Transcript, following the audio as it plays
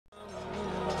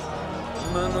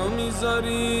منو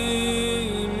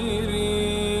میذاری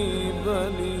میری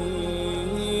ولی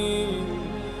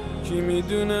کی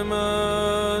میدونه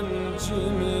من چی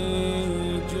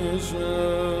میکشم.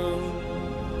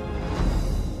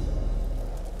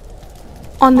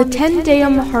 On the 10th day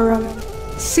of Muharram,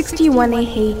 61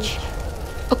 AH,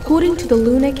 according to the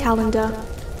lunar calendar,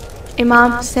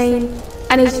 Imam Hussein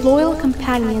and his loyal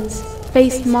companions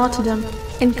faced martyrdom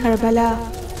in Karbala.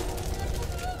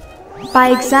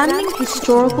 By examining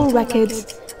historical records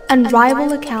and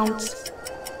rival accounts,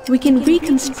 we can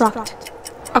reconstruct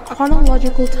a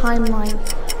chronological timeline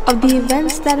of the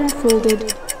events that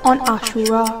unfolded on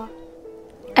Ashura.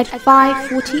 At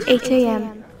 5:48 a.m.,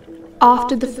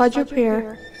 after the Fajr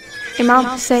prayer, Imam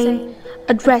Hussein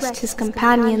addressed his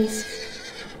companions,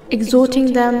 exhorting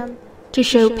them to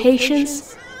show patience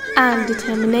and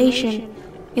determination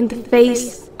in the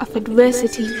face of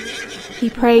adversity. He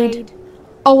prayed,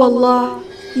 "O Allah,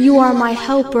 you are my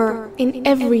helper in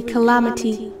every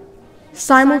calamity."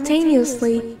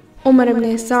 Simultaneously, Umar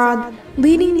ibn Sa'd,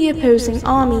 leading the opposing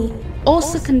army,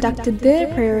 also conducted their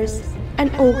prayers and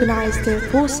organized their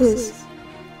forces.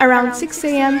 Around 6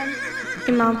 a.m.,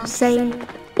 Imam Hussein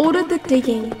ordered the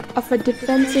digging of a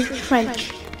defensive trench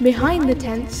behind the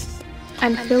tents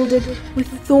and filled it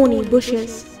with thorny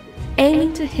bushes,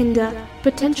 aiming to hinder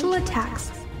potential attacks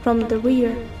from the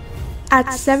rear. At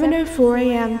 7:04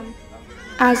 a.m.,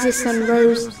 as the sun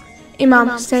rose, Imam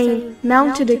Hussein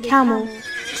mounted a camel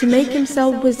to make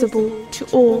himself visible to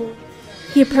all.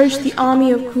 He approached the army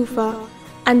of Kufa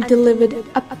and delivered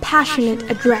a passionate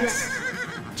address.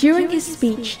 During his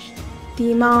speech,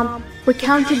 the Imam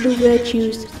recounted the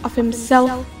virtues of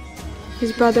himself,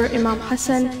 his brother Imam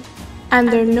Hassan, and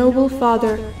their noble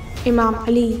father Imam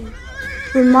Ali,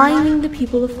 reminding the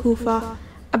people of Kufa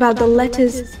about the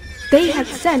letters they had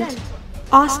sent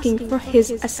asking for his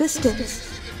assistance.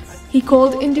 He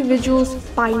called individuals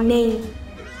by name,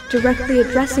 directly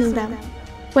addressing them.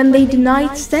 When they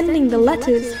denied sending the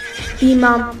letters, the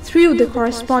Imam threw the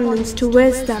correspondence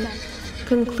towards them,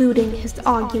 concluding his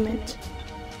argument.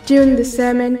 During the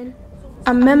sermon,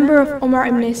 a member of Umar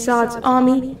ibn Sa'd's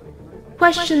army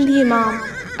questioned the Imam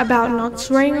about not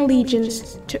swearing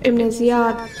allegiance to Ibn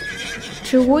Ziyad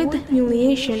to avoid the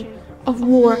humiliation of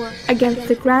war against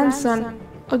the grandson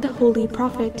of the Holy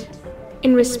Prophet.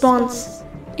 In response,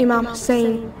 Imam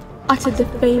Hussein uttered the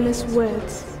famous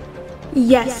words,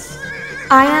 "Yes,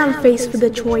 I am faced with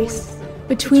a choice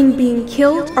between being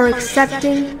killed or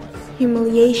accepting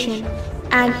humiliation,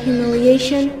 and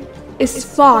humiliation is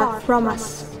far from us."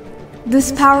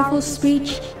 This powerful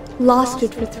speech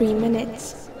lasted for 3 minutes.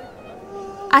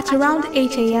 At around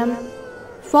 8 a.m.,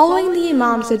 following the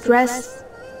Imam's address,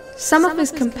 some of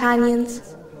his companions,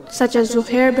 such as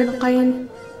Zuhair bin Qayn,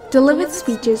 delivered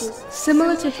speeches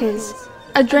similar to his,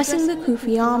 addressing the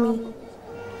Kufi army.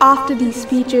 After these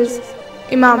speeches,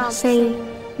 Imam Hussein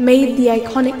made the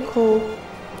iconic call,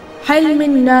 "Hal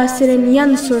min nasirin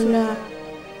yansurna?"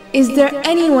 Is there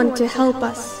anyone to help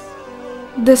us?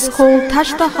 This call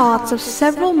touched the hearts of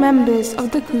several members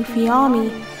of the Kufi army,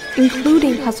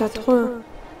 including Hazrat Hur.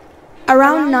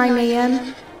 Around 9 a.m.,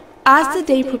 as the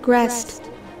day progressed,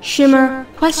 Shimr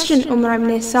questioned Umar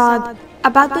ibn Sa'd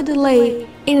about the delay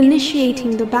in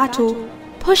initiating the battle,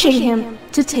 pushing him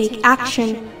to take action.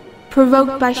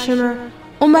 Provoked by Shimr,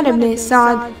 Umar ibn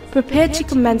Sa'd prepared to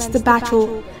commence the battle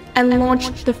and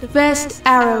launched the first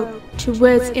arrow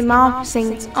towards Imam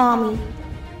Hussein's army.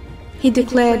 He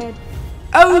declared,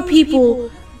 "O people,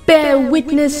 bear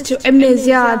witness to Ibn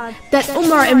Ziyad that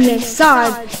Umar ibn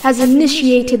Sa'd has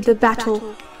initiated the battle."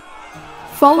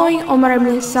 Following Umar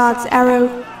ibn Sa'd's arrow,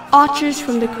 archers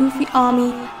from the Kufi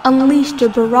army unleashed a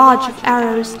barrage of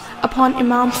arrows upon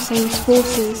Imam Hussein's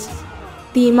forces.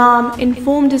 The Imam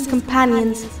informed his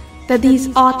companions that these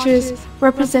archers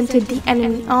represented the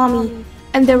enemy army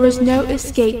and there was no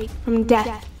escape from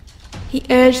death. He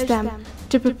urged them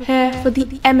to prepare for the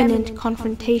imminent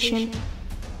confrontation.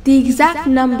 The exact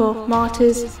number of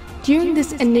martyrs during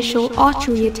this initial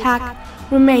archery attack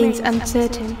remains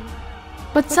uncertain,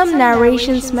 but some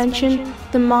narrations mention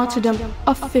the martyrdom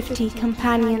of 50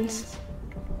 companions.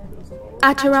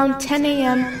 At around 10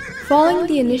 a.m., following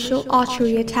the initial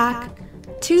archery attack,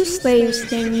 2 slaves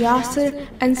named Yasir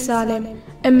and Salim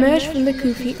emerged from the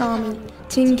Kufi army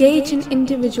to engage in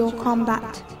individual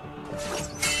combat.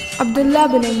 Abdullah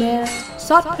bin Umar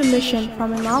sought permission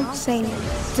from Imam Hussein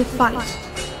to fight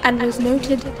and was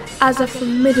noted as a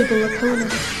formidable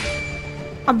opponent.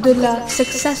 Abdullah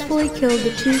successfully killed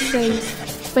the 2 slaves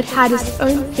but had his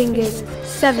own fingers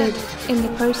severed in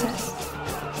the process.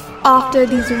 After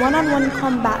these one-on-one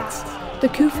combats, the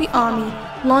Kufi army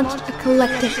launched a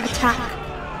collective attack.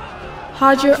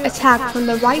 Hajar attacked from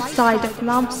the right side of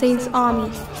Imam Hussein's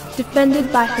army,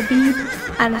 defended by Habib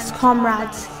and his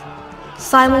comrades.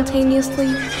 Simultaneously,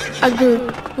 a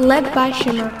group led by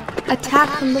Shimr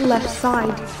attacked from the left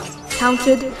side,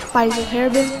 countered by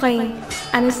Zuhair bin Qayn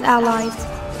and his allies.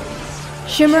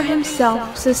 Shimr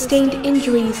himself sustained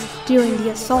injuries during the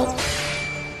assault.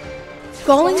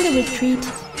 Following the retreat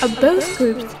of both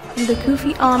groups from the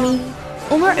Kufi army,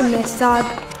 Umar ibn Saad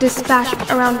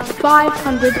dispatched around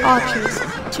 500 archers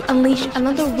to unleash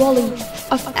another volley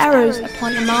of arrows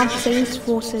upon Imam Hussein's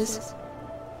forces.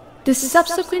 This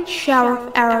subsequent shower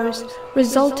of arrows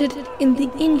resulted in the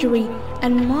injury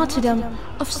and martyrdom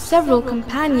of several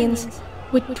companions,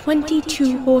 with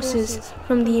 22 horses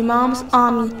from the Imam's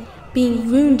army being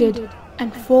wounded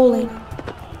and falling.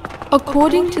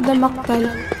 According to the Maqtal,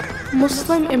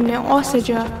 Muslim ibn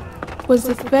Usaja was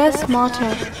the first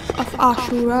martyr of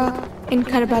Ashura in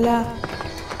Karbala,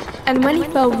 and when he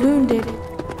fell wounded,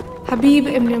 Habib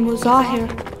ibn Muzahir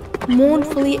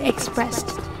mournfully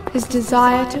expressed his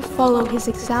desire to follow his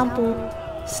example,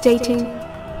 stating,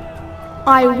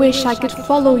 "I wish I could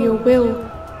follow your will."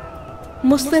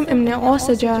 Muslim ibn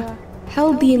Usaja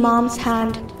held the Imam's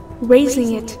hand,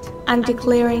 raising it and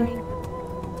declaring,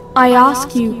 "I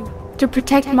ask you to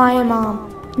protect my Imam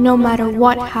no matter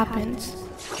what happens."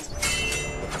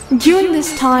 During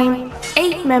this time,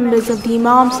 8 members of the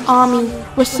Imam's army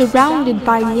were surrounded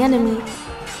by the enemy,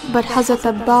 but Hazrat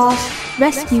Abbas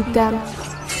rescued them.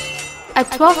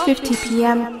 At 12:50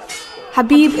 p.m.,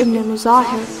 Habib ibn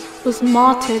Muzahir was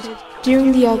martyred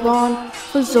during the Adhan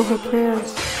for Zuhr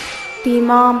prayers. The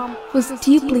Imam was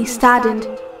deeply saddened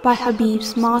by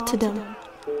Habib's martyrdom,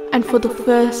 and for the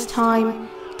first time,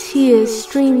 tears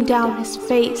streamed down his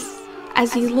face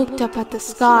as he looked up at the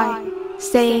sky,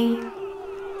 saying,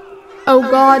 "O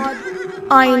God,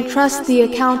 I entrust the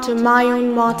account of my own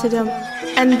martyrdom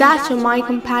and that of my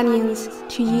companions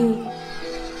to you."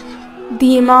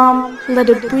 The Imam led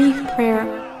a brief prayer,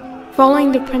 following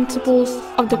the principles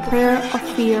of the prayer of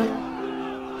fear.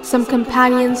 Some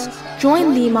companions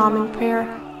joined the Imam in prayer,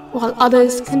 while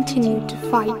others continued to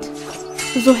fight.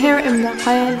 Zuhair ibn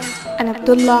Qayn and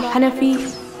Abdullah Hanafi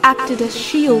acted as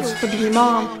shields for the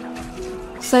Imam.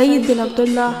 Sayyid bin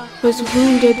Abdullah was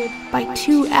wounded by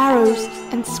 2 arrows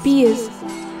and spears,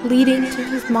 leading to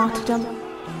his martyrdom.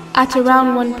 At around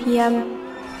 1 p.m.,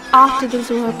 after the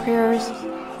Zuhr prayers,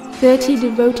 30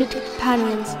 devoted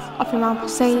companions of Imam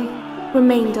Hussein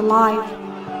remained alive,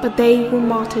 but they were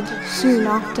martyred soon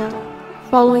after.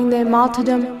 Following their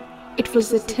martyrdom, it was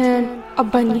the turn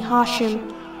of Bani Hashim,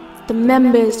 the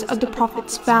members of the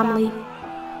Prophet's family.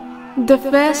 The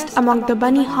first among the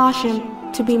Bani Hashim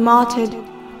to be martyred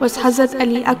was Hazrat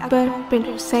Ali Akbar bin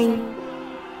Hussein.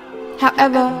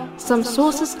 However, some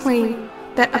sources claim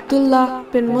that Abdullah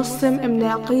bin Muslim ibn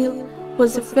Aqil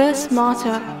was the first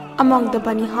martyr among the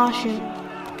Bani Hashim.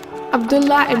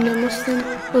 Abdullah ibn Muslim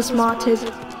was martyred,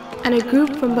 and a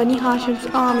group from Bani Hashim's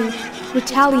army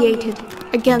retaliated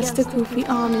against the Kufi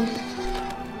army.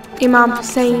 Imam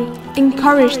Hussein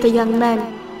encouraged the young men,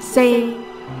 saying,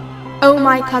 "O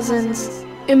my cousins,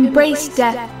 embrace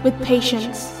death with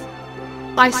patience.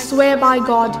 I swear by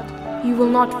God, you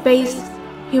will not face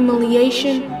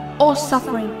humiliation or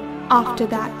suffering after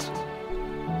that."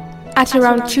 At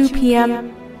around 2 p.m.,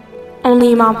 only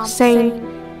Imam Hussein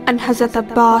and Hazrat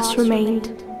Abbas remained.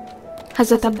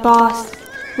 Hazrat Abbas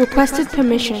requested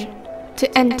permission to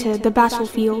enter the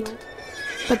battlefield,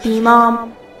 but the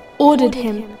Imam ordered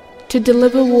him to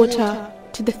deliver water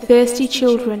to the thirsty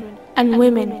children and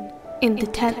women in the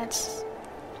tents.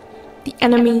 The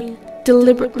enemy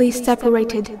deliberately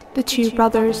separated the 2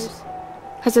 brothers.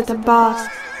 Hazrat Abbas,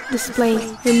 displaying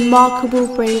remarkable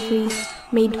bravery,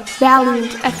 made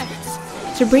valiant efforts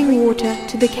to bring water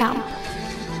to the camp,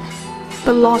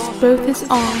 but lost both his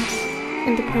arms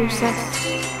in the process.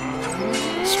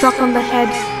 Struck on the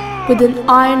head with an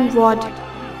iron rod,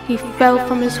 he fell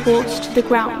from his horse to the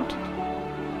ground.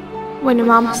 When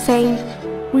Imam Hussein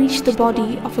reached the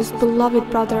body of his beloved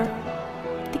brother,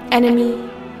 the enemy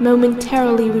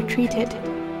momentarily retreated.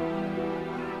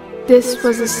 This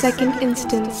was the second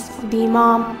instance of the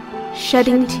Imam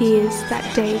shedding tears that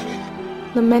day,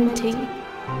 lamenting,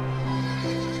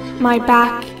 "My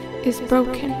back is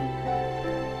broken."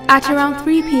 At around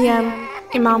 3 p.m.,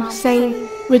 Imam Hussein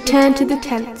returned to the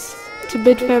tents to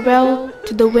bid farewell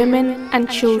to the women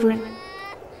and children.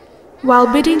 While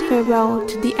bidding farewell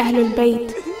to the AHLULBAYT,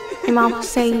 Imam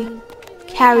Hussein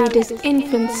carried his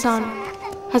infant son,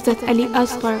 Hazrat Ali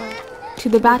Asghar, to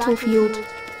the battlefield,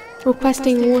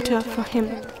 requesting water for him.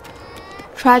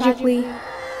 Tragically,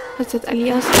 Hazrat Ali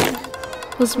Asghar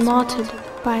was martyred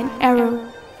by an arrow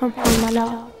from Karbala.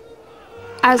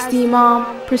 As the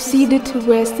Imam proceeded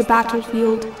towards the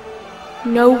battlefield,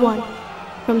 no one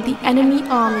from the enemy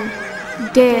army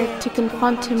dared to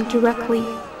confront him directly.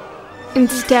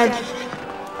 Instead,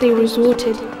 they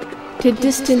resorted to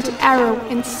distant arrow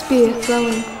and spear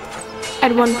throwing.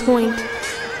 At one point,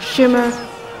 Shimr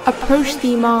approached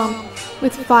the Imam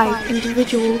with 5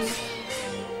 individuals.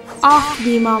 After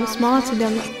the Imam's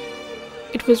martyrdom,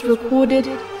 it was recorded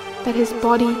that his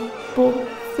body bore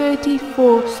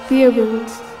 34 spear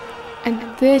wounds and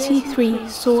 33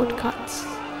 sword cuts.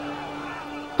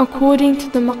 According to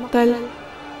the Maqtal,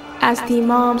 as the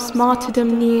Imam's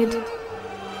martyrdom neared,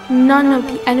 none of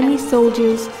the enemy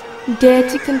soldiers dared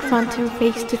to confront him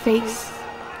face to face.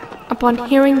 Upon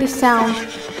hearing the sound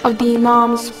of the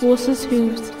Imam's horse's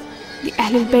hooves, the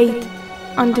AHLULBAYT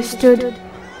understood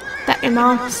that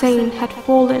Imam Hussein had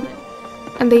fallen,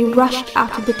 and they rushed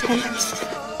out of the tents.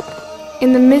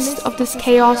 In the midst of this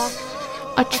chaos,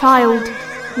 a child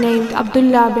named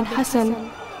Abdullah bin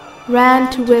Hassan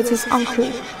ran towards his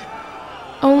uncle,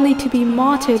 only to be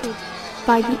martyred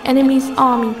by the enemy's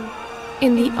army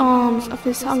in the arms of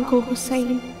his uncle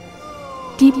Hussein.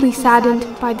 Deeply saddened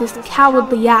by this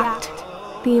cowardly act,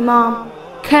 the Imam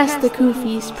cursed the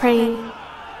Kufis, praying,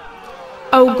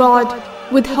 "O God,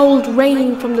 withhold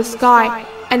rain from the sky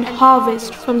and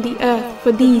harvest from the earth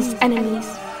for these enemies."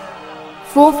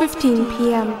 4:15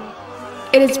 p.m.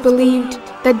 It is believed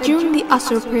that during the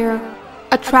Asr prayer,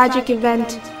 a tragic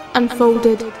event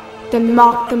unfolded that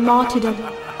marked the martyrdom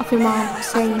of Imam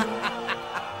Hussein.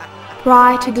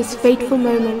 Prior to this fateful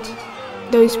moment,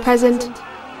 those present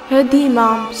heard the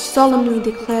Imam solemnly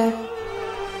declare,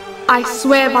 "I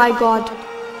swear by God,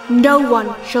 no one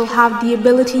shall have the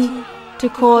ability to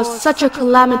cause such a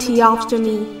calamity after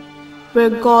me, where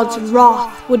God's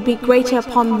wrath would be greater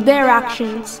upon their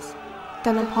actions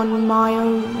than upon my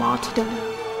own martyrdom."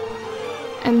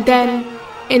 And then,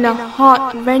 in a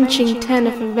heart-wrenching turn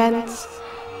of events,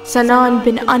 Sanan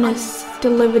bin Anas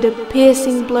delivered a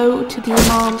piercing blow to the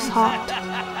Imam's heart.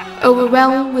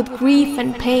 Overwhelmed with grief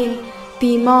and pain,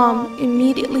 the Imam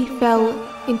immediately fell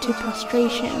into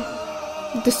prostration.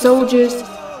 The soldiers,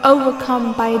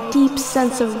 overcome by a deep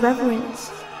sense of reverence,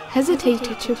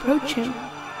 hesitated to approach him.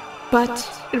 But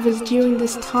it was during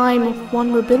this time of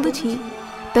vulnerability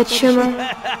that Shimr,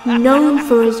 known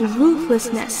for his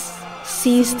ruthlessness,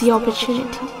 seized the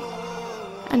opportunity.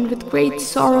 And with great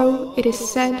sorrow, it is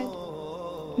said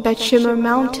that Shimr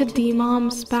mounted the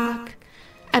Imam's back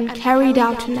and carried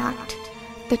out an act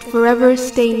that forever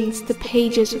stains the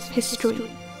pages of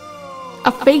history.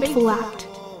 A fateful act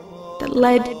that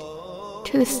led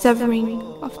to the severing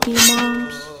of the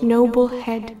Imam's noble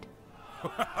head.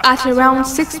 At around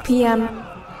 6 p.m.,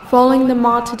 following the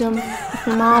martyrdom of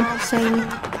Imam Hussein,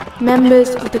 members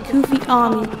of the Kufi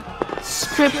army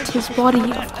stripped his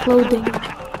body of clothing.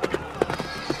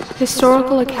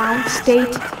 Historical accounts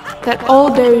state that all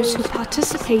those who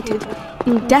participated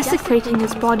in desecrating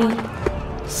his body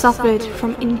suffered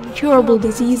from incurable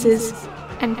diseases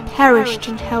and perished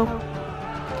in hell.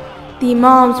 The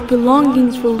Imam's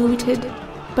belongings were looted,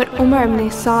 but Umar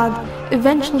ibn Saad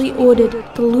eventually ordered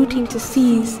the looting to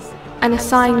cease and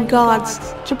assigned guards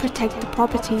to protect the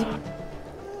property.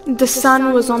 The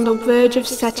sun was on the verge of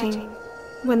setting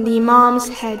when the Imam's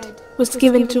head was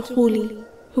given to Khuli,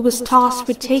 who was tasked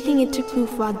with taking it to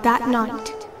Kufa that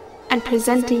night and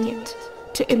presenting it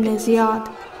to Ibn Ziyad.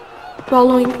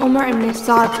 Following Umar ibn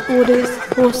Saad's orders,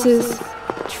 horses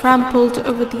trampled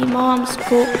over the Imam's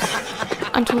corpse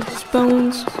until his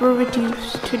bones were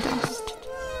reduced to dust.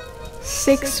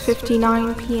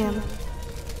 6:59 p.m.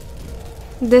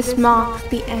 This marked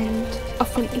the end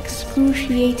of an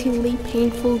excruciatingly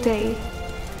painful day,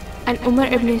 and Umar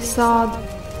ibn Saad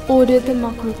ordered the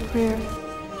Maghrib prayer.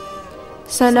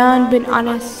 Sanan bin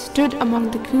Anas stood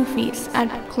among the Kufis and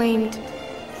proclaimed,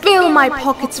 "Fill my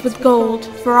pockets with gold,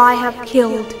 for I have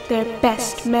killed their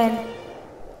best men."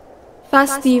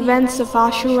 Thus the events of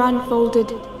Ashura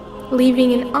unfolded,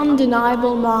 leaving an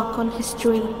undeniable mark on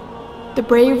history. The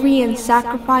bravery and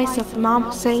sacrifice of Imam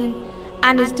Hussein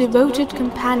and his devoted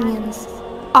companions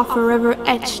are forever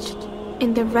etched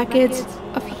in the records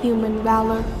of human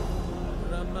valor.